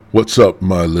What's up,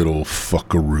 my little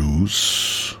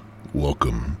fuckaroos?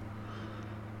 Welcome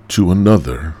to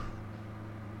another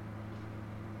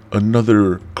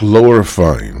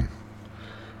glorifying,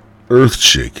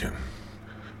 earth-shaking,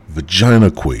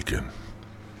 vagina-quaking,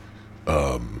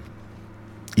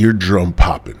 eardrum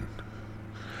popping,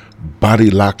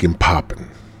 body-locking popping,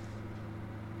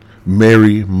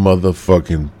 Mary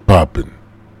motherfucking popping.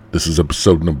 This is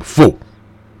episode number 4.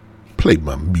 Play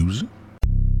my music.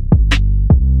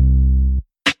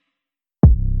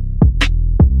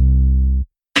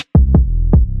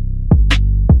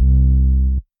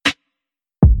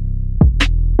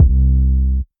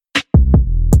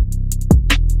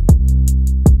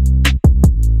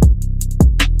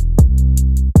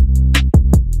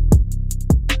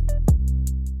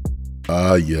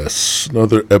 Yes,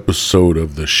 another episode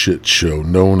of the shit show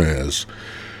known as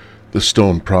the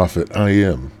Stone Prophet. I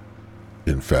am,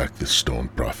 in fact, the Stone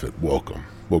Prophet. Welcome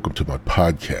to my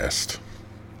podcast.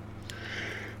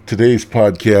 Today's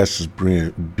podcast is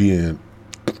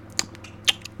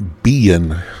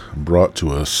being brought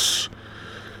to us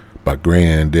by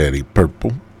Granddaddy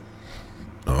Purple.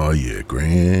 Oh yeah,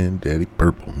 Granddaddy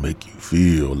Purple make you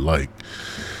feel like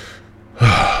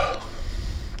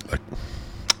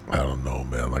I don't know,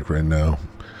 man. Like right now,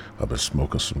 I've been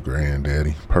smoking some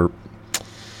Granddaddy Perp.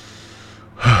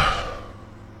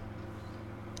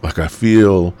 Like I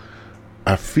feel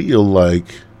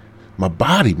like my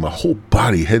whole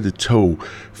body, head to toe,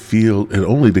 and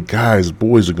only the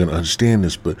boys are gonna understand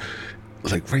this, but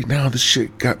like right now, this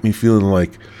shit got me feeling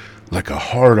like a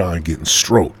hard-on getting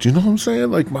stroked. You know what I'm saying?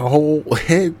 Like my whole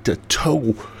head to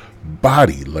toe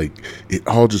body, like it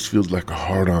all just feels like a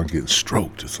hard-on getting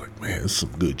stroked. It's like, man, it's some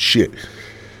good shit.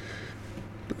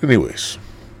 But anyways,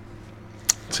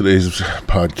 today's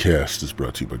podcast is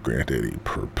brought to you by Granddaddy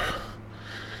Perp.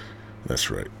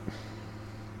 That's right.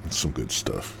 It's some good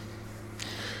stuff.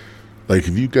 Like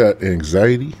if you got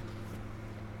anxiety,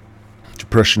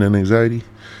 depression and anxiety,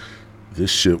 this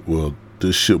shit will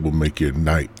make your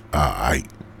night alright.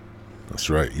 That's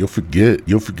right. You'll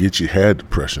forget you had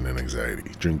depression and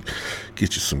anxiety.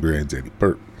 Get you some Granddaddy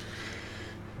Perp.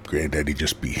 Granddaddy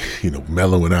just be,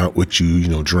 mellowing out with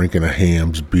you, drinking a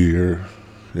Ham's beer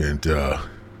and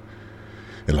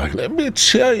like, let me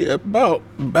tell you about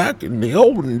back in the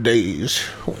olden days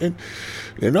when,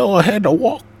 I had to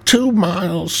walk 2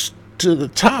 miles to the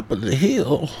top of the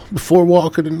hill before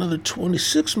walking another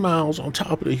 26 miles on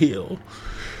top of the hill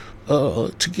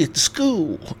to get to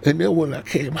school. And then when I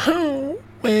came home,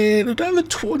 man, another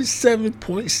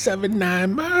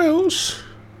 27.79 miles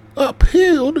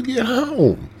uphill to get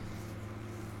home.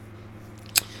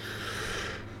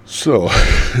 So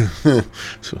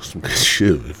some good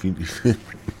shit.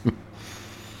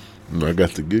 I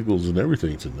got the giggles and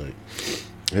everything tonight.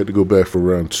 I had to go back for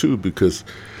round 2 because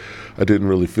I didn't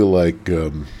really feel like,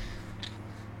 round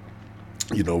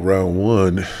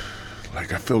 1,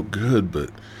 like I felt good, but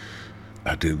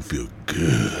I didn't feel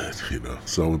good,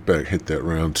 So I went back, hit that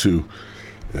round 2,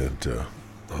 and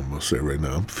I'm going to say right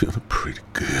now, I'm feeling pretty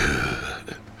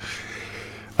good.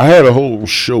 I had a whole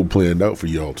show planned out for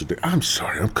y'all today. I'm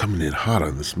sorry, I'm coming in hot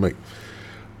on this mic.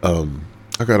 I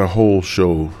had a whole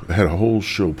show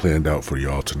planned out for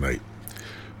y'all tonight,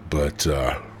 but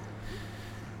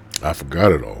I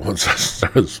forgot it all. Once I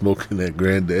started smoking that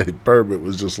Granddaddy Perp, it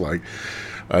was just like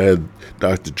I had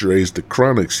Dr. Dre's The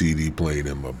Chronic CD playing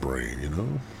in my brain,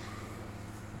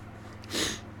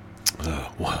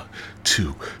 1,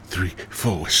 2, 3,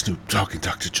 4, Snoop talking,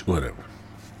 Dr. Dre, whatever.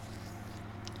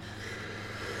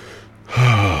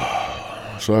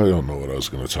 So I don't know what I was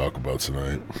going to talk about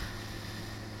tonight.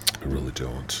 I really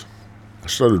don't. I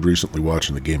started recently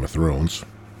watching the Game of Thrones.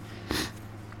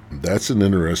 That's an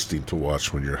interesting to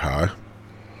watch when you're high.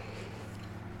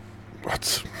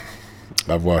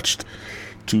 I've watched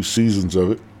 2 seasons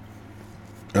of it.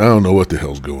 I don't know what the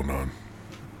hell's going on.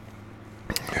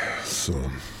 So,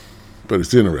 but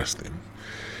it's interesting.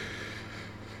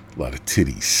 A lot of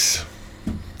titties.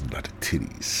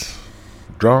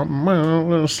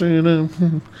 Drama,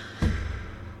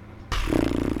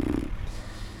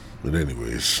 but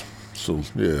anyways, so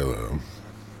yeah,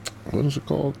 what is it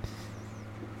called?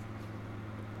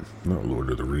 Not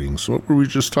Lord of the Rings. What were we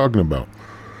just talking about?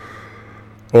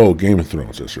 Oh, Game of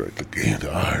Thrones. That's right. The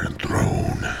Iron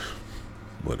Throne.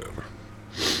 Whatever.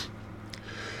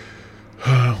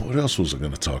 What else was I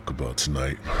going to talk about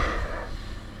tonight?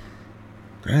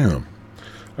 Damn.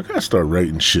 I got to start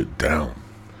writing shit down.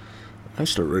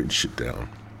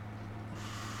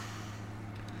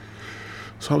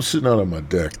 So I'm sitting out on my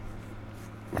deck.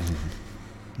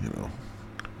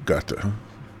 Got the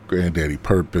Granddaddy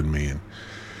Perp in me, and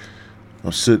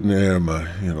I'm sitting there in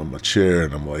my chair,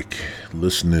 and I'm like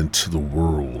listening to the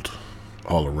world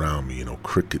all around me.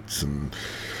 Crickets and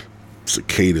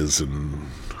cicadas and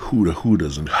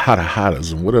hootas and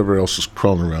hotas and whatever else is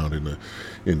crawling around in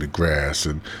the grass,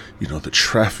 and the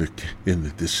traffic in the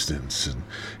distance, and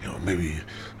maybe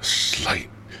a slight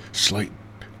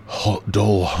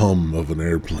dull hum of an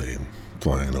airplane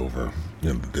flying over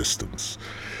in the distance.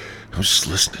 I'm just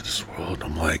listening to this world,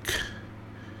 and I'm like,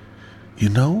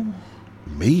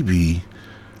 maybe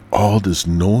all this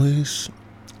noise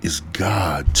is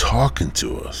God talking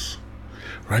to us,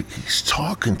 right? He's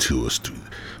talking to us,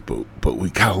 but we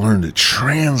gotta learn to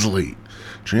translate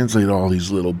all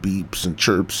these little beeps and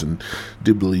chirps and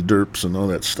dibbly derps and all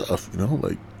that stuff,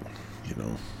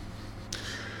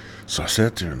 So I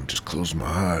sat there and just closed my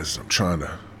eyes. I'm trying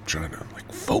to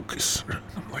like focus.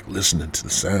 I'm like listening to the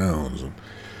sounds, and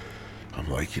I'm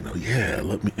like,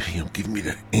 let me, give me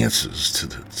the answers to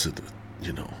the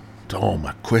to all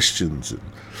my questions.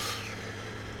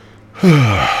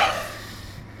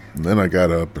 And then I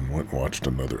got up and went and watched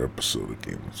another episode of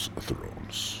Game of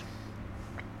Thrones.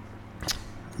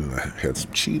 And I had some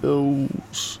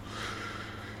Cheetos.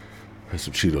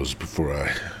 Before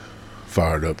I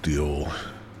fired up the old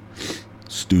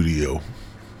studio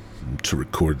to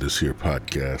record this here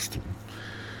podcast.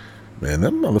 Man,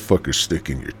 that motherfucker stick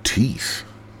in your teeth.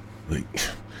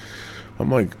 I'm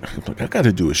like, I got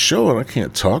to do a show and I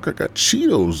can't talk. I got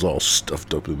Cheetos all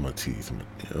stuffed up in my teeth,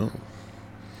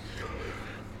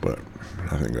 But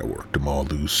I think I worked them all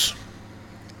loose.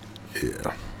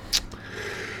 Yeah.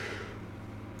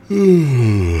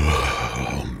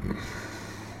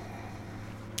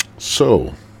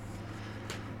 So,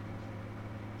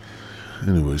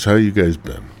 anyways, how you guys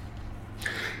been?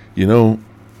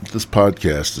 This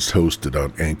podcast is hosted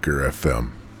on Anchor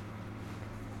FM.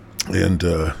 And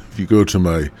if you go to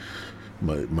my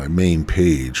main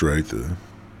page, right, the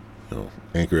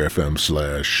Anchor FM /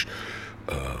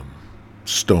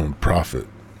 Stone Prophet,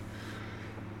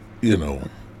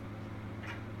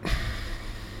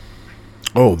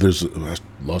 I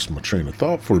lost my train of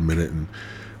thought for a minute, and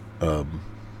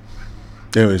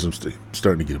anyways, I'm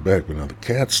starting to get it back, but now the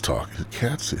cat's talking. The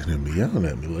cat's hitting me, yelling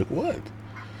at me, like, what?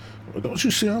 Well, don't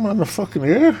you see I'm on the fucking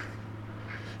air?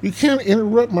 You can't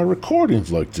interrupt my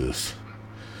recordings like this.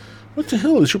 What the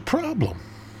hell is your problem?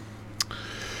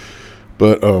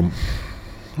 But, what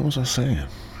was I saying?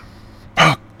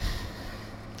 Fuck.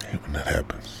 I hate when that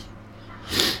happens.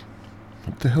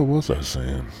 What the hell was I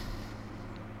saying?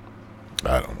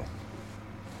 I don't know.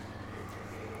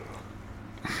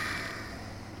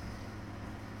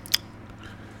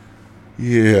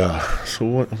 Yeah, so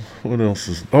what else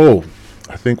is... Oh,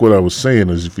 I think what I was saying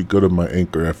is if you go to my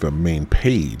Anchor FM main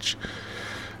page,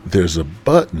 there's a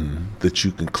button that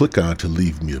you can click on to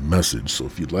leave me a message. So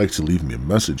if you'd like to leave me a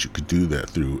message, you could do that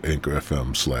through Anchor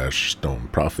FM / Stone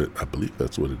Prophet. I believe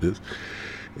that's what it is.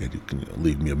 And you can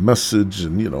leave me a message,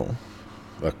 and,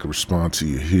 I could respond to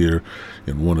you here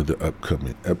in one of the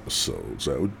upcoming episodes.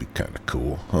 That would be kind of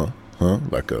cool, huh?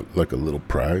 Like a little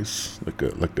prize, like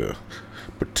a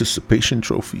participation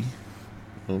trophy. You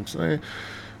know what I'm saying?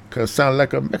 Kind of sound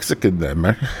like a Mexican there,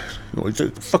 man.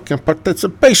 It's fucking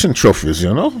participation trophies,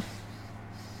 Who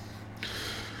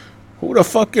the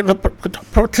fuck is a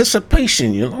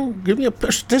participation, Give me a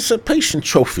participation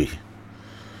trophy.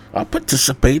 I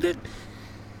participated.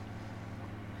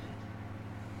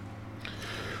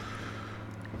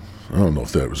 I don't know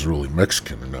if that was really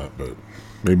Mexican or not, but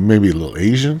maybe a little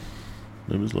Asian.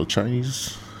 Maybe it's a little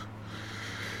Chinese.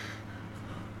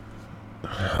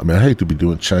 I mean, I hate to be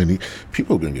doing Chinese.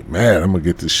 People are going to get mad. I'm going to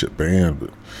get this shit banned,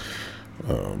 but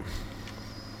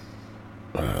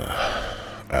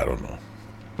I don't know.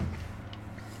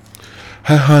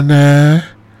 Hey, honey.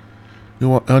 You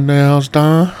want your nails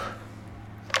done?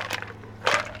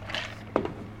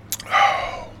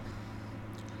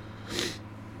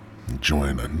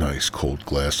 Enjoying a nice cold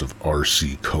glass of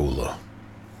RC Cola.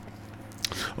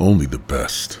 Only the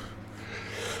best.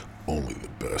 Only the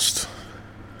best.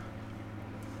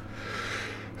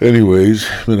 Anyways,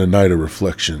 been a night of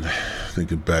reflection,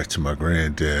 thinking back to my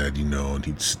granddad, and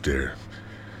he'd sit there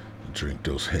and drink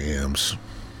those hams,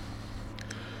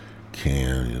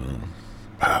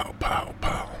 pow, pow,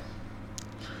 pow,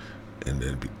 and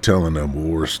then be telling them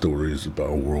war stories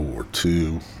about World War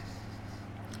II.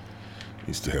 He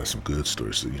used to have some good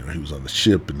stories. So, he was on the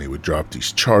ship, and they would drop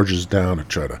these charges down and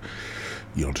try to,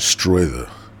 destroy the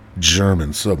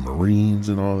German submarines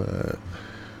and all that.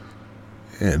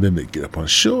 And then they get up on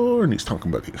shore, and he's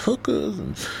talking about the hookers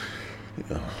and,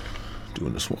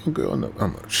 doing this one girl. And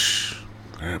I'm like, shh,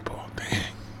 Grandpa, dang,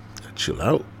 chill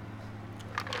out.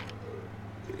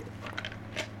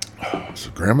 Does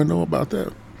Grandma know about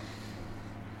that?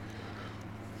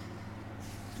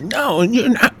 No, you're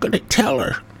not going to tell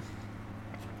her.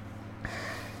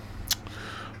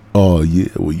 Oh, yeah,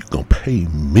 well, you going to pay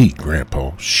me,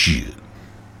 Grandpa. Shit.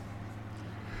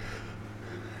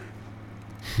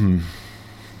 I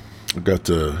got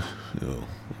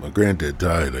my granddad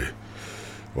died. I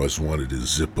always wanted his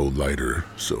Zippo lighter,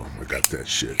 so I got that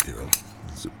shit,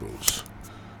 Zippos.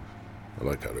 I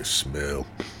like how they smell.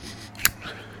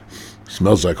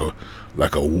 Smells like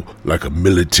a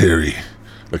military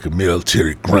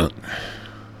grunt.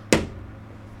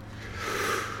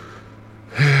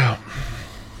 Yeah.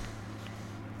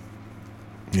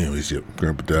 Anyways, yep,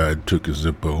 Grandpa died, took his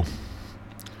Zippo,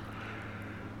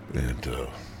 and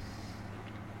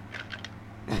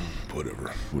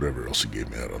whatever else he gave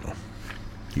me, I don't know.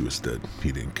 He was dead.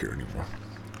 He didn't care anymore.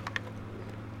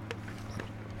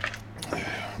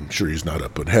 I'm sure he's not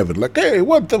up in heaven like, hey,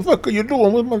 what the fuck are you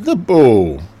doing with my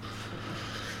Zippo?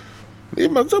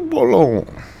 Leave my Zippo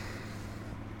alone.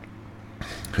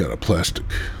 He had a plastic,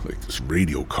 like this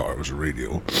radio car. It was a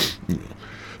radio.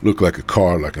 Looked like a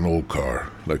car, like an old car,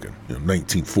 like a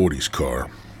 1940s car.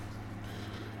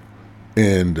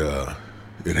 And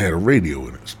it had a radio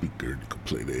in it, speaker. You could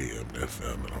play the AM,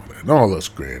 FM, and all that. And all us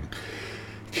grand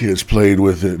kids played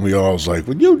with it, and we all was like,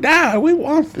 when you die, we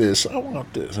want this. I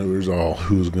want this. And it was all,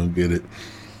 who's going to get it?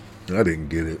 I didn't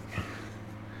get it.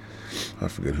 I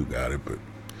forget who got it, but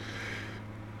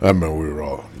I remember we were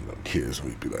all, kids.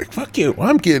 We'd be like, fuck you,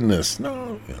 I'm getting this.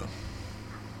 No,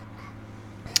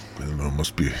 I don't know, it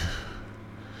must be, I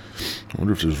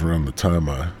wonder if it was around the time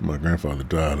my grandfather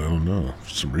died. I don't know. For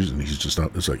some reason, he's just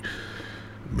not, it's like,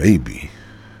 maybe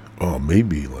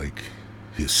like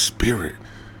his spirit.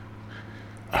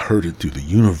 I heard it through the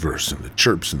universe and the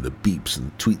chirps and the beeps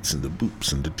and the tweets and the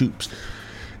boops and the doops.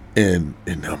 And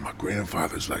now my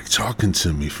grandfather's like talking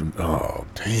to me from, oh,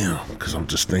 damn, because I'm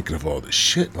just thinking of all this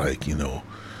shit, like,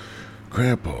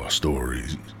 grandpa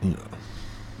stories, I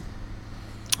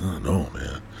don't know,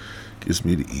 man. Gives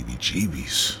me the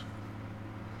EBGBs.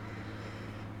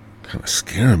 Kind of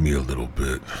scaring me a little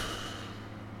bit.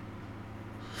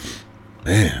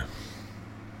 Man.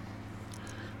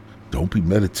 Don't be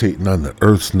meditating on the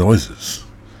earth's noises.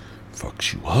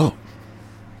 Fucks you up.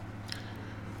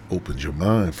 Opens your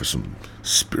mind for some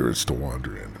spirits to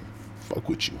wander in and fuck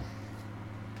with you.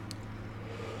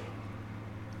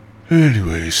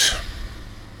 Anyways.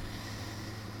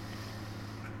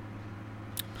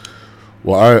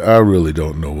 Well, I really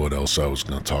don't know what else I was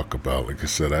going to talk about. Like I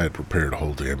said, I had prepared a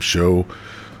whole damn show,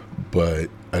 but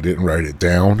I didn't write it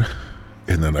down.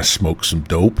 And then I smoked some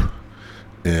dope.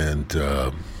 And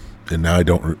now I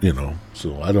don't,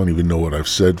 so I don't even know what I've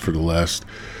said for the last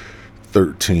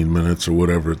 13 minutes or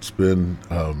whatever it's been.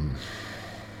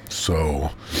 So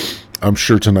I'm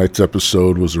sure tonight's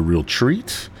episode was a real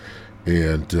treat.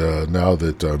 And now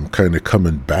that I'm kind of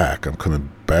coming back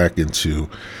into,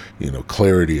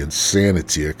 clarity and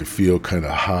sanity. I could feel kind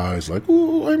of high. It's like,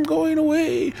 ooh, I'm going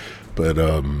away. But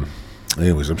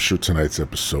anyways, I'm sure tonight's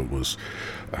episode was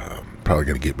probably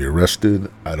going to get me arrested.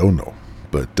 I don't know.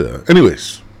 But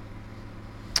anyways,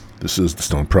 this is the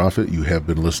Stone Prophet. You have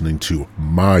been listening to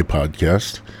my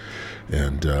podcast.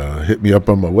 And hit me up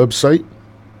on my website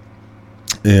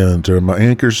and my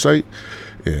Anchor site.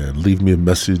 And leave me a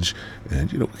message,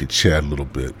 and we could chat a little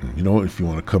bit. And if you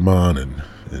want to come on and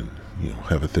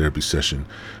have a therapy session,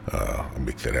 I'll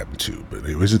make that happen too. But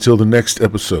anyways, until the next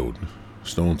episode,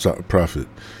 Stone Prophet,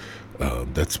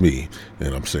 that's me,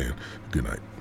 and I'm saying good night.